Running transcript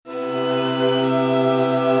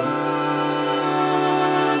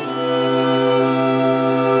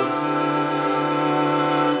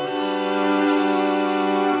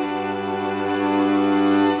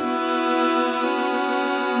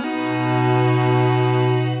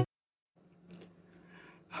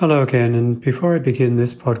Hello again, and before I begin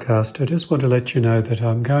this podcast, I just want to let you know that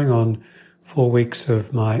I'm going on 4 weeks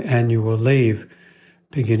of my annual leave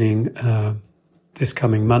beginning this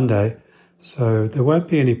coming Monday, so there won't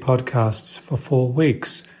be any podcasts for 4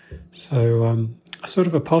 weeks. So I sort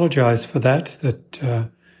of apologise for that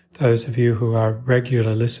those of you who are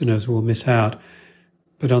regular listeners will miss out,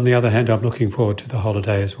 but on the other hand, I'm looking forward to the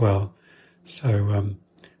holiday as well. So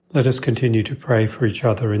let us continue to pray for each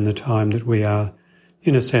other in the time that we are,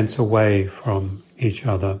 in a sense, away from each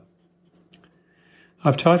other.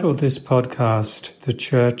 I've titled this podcast, The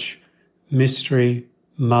Church, Mystery,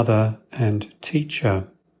 Mother and Teacher.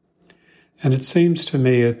 And it seems to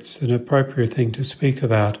me it's an appropriate thing to speak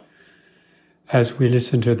about as we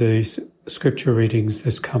listen to these scripture readings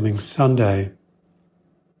this coming Sunday.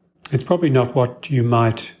 It's probably not what you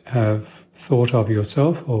might have thought of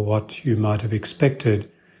yourself or what you might have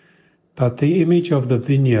expected, but the image of the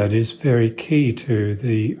vineyard is very key to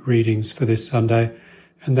the readings for this Sunday,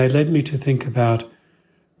 and they led me to think about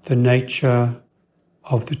the nature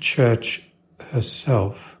of the church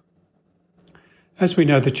herself. As we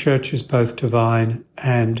know, the church is both divine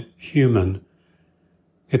and human.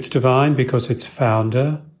 It's divine because its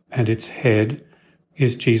founder and its head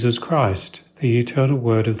is Jesus Christ, the eternal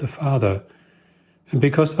Word of the Father, and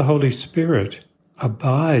because the Holy Spirit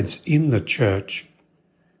abides in the church,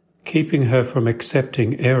 keeping her from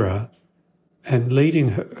accepting error and leading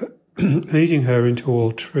her into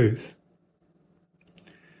all truth.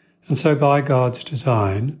 And so by God's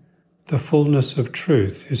design, the fullness of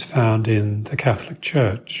truth is found in the Catholic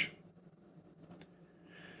Church.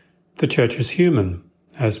 The Church is human,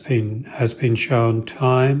 has been shown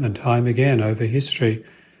time and time again over history,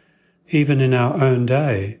 even in our own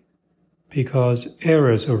day, because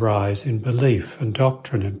errors arise in belief and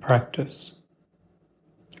doctrine and practice.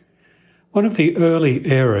 One of the early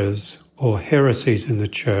errors or heresies in the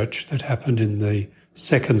church that happened in the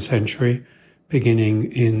 2nd century, beginning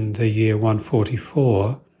in the year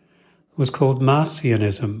 144, was called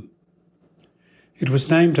Marcionism. It was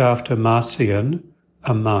named after Marcion,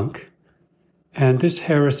 a monk, and this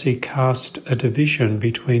heresy cast a division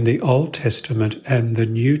between the Old Testament and the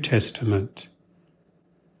New Testament.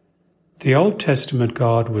 The Old Testament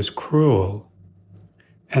God was cruel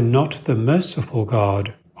and not the merciful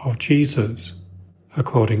God of Jesus,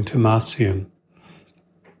 according to Marcion.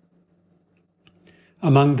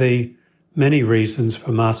 Among the many reasons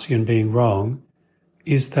for Marcion being wrong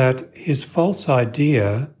is that his false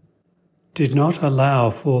idea did not allow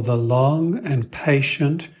for the long and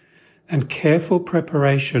patient and careful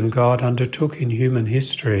preparation God undertook in human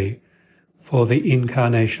history for the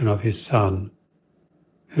incarnation of his Son,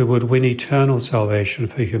 who would win eternal salvation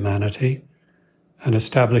for humanity and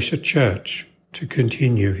establish a church to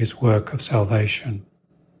continue his work of salvation.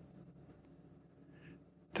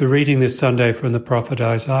 The reading this Sunday from the prophet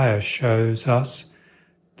Isaiah shows us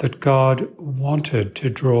that God wanted to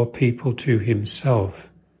draw people to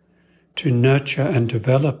himself, to nurture and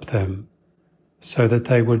develop them so that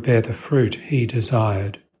they would bear the fruit he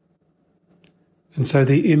desired. And so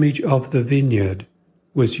the image of the vineyard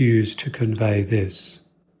was used to convey this.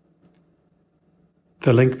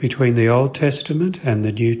 The link between the Old Testament and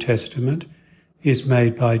the New Testament is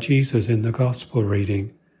made by Jesus in the Gospel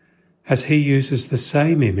reading, as he uses the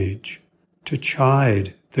same image to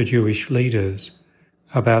chide the Jewish leaders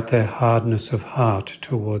about their hardness of heart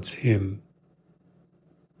towards him.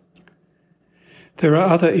 There are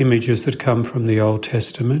other images that come from the Old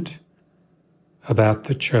Testament about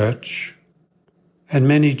the church, and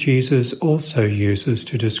many Jesus also uses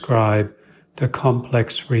to describe the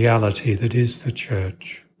complex reality that is the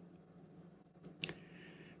church.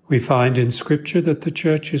 We find in Scripture that the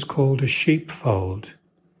church is called a sheepfold,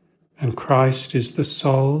 and Christ is the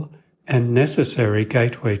sole and necessary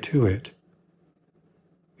gateway to it.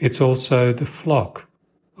 It's also the flock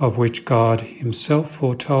of which God himself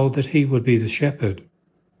foretold that he would be the shepherd,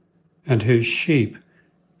 and whose sheep,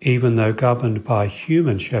 even though governed by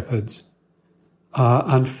human shepherds, are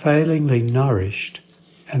unfailingly nourished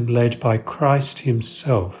and led by Christ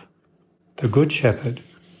himself, the Good Shepherd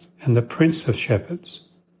and the Prince of Shepherds,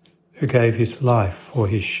 who gave his life for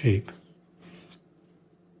his sheep.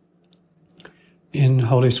 In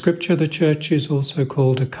Holy Scripture, the church is also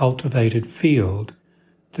called a cultivated field,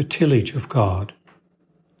 the tillage of God.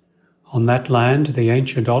 On that land the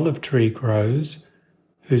ancient olive tree grows,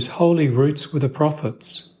 whose holy roots were the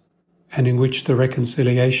prophets, and in which the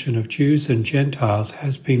reconciliation of Jews and Gentiles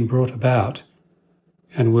has been brought about,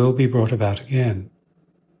 and will be brought about again.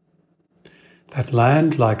 That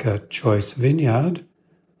land, like a choice vineyard,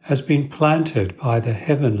 has been planted by the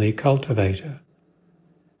heavenly cultivator.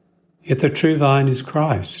 Yet the true vine is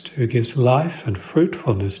Christ, who gives life and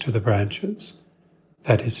fruitfulness to the branches,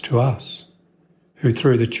 that is, to us, who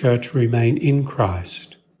through the church remain in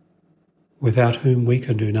Christ, without whom we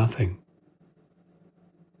can do nothing.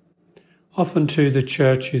 Often too the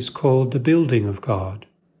church is called the building of God.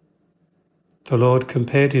 The Lord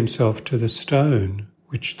compared himself to the stone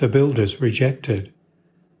which the builders rejected,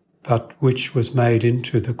 but which was made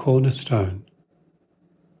into the cornerstone.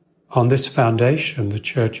 On this foundation the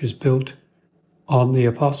church is built on the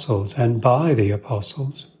apostles and by the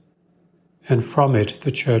apostles, and from it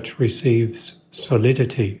the church receives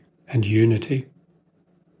solidity and unity.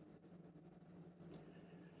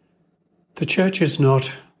 The church is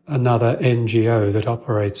not another NGO that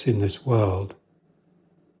operates in this world.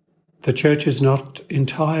 The church is not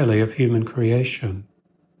entirely of human creation.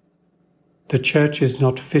 The church is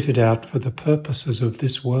not fitted out for the purposes of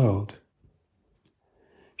this world.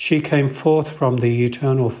 She came forth from the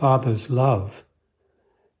eternal Father's love,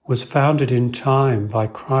 was founded in time by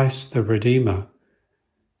Christ the Redeemer,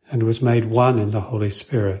 and was made one in the Holy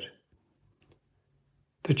Spirit.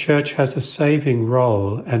 The church has a saving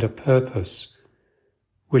role and a purpose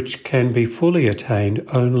which can be fully attained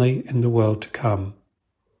only in the world to come.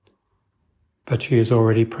 But she is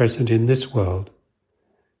already present in this world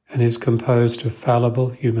and is composed of fallible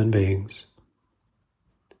human beings.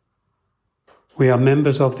 We are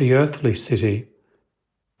members of the earthly city,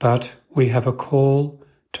 but we have a call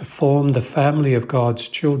to form the family of God's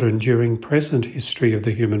children during present history of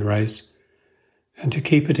the human race and to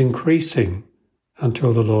keep it increasing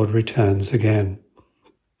until the Lord returns again.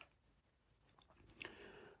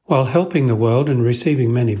 While helping the world and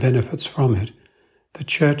receiving many benefits from it, the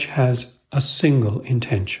church has a single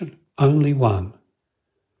intention, only one,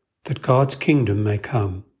 that God's kingdom may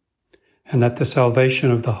come, and that the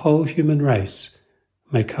salvation of the whole human race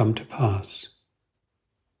may come to pass.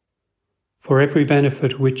 For every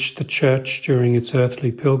benefit which the church during its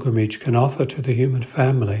earthly pilgrimage can offer to the human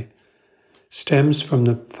family stems from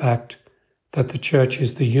the fact that the church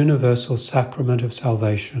is the universal sacrament of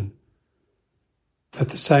salvation, at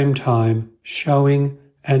the same time showing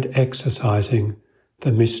and exercising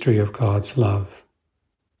the mystery of God's love.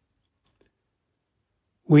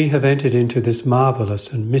 We have entered into this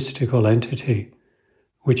marvelous and mystical entity,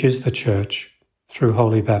 which is the Church, through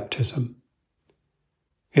holy baptism.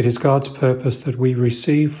 It is God's purpose that we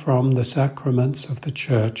receive from the sacraments of the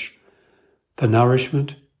Church the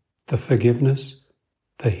nourishment, the forgiveness,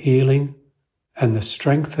 the healing, and the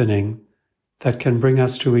strengthening that can bring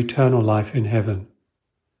us to eternal life in heaven.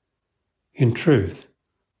 In truth,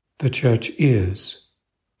 the Church is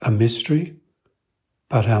a mystery,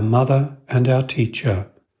 but our mother and our teacher,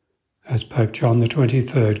 as Pope John the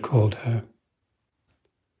 23rd called her.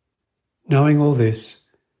 Knowing all this,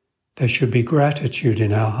 there should be gratitude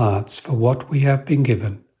in our hearts for what we have been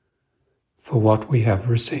given, for what we have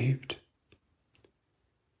received.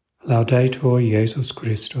 Laudetur Jesus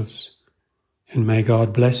Christus, and may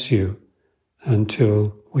God bless you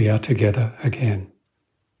until we are together again.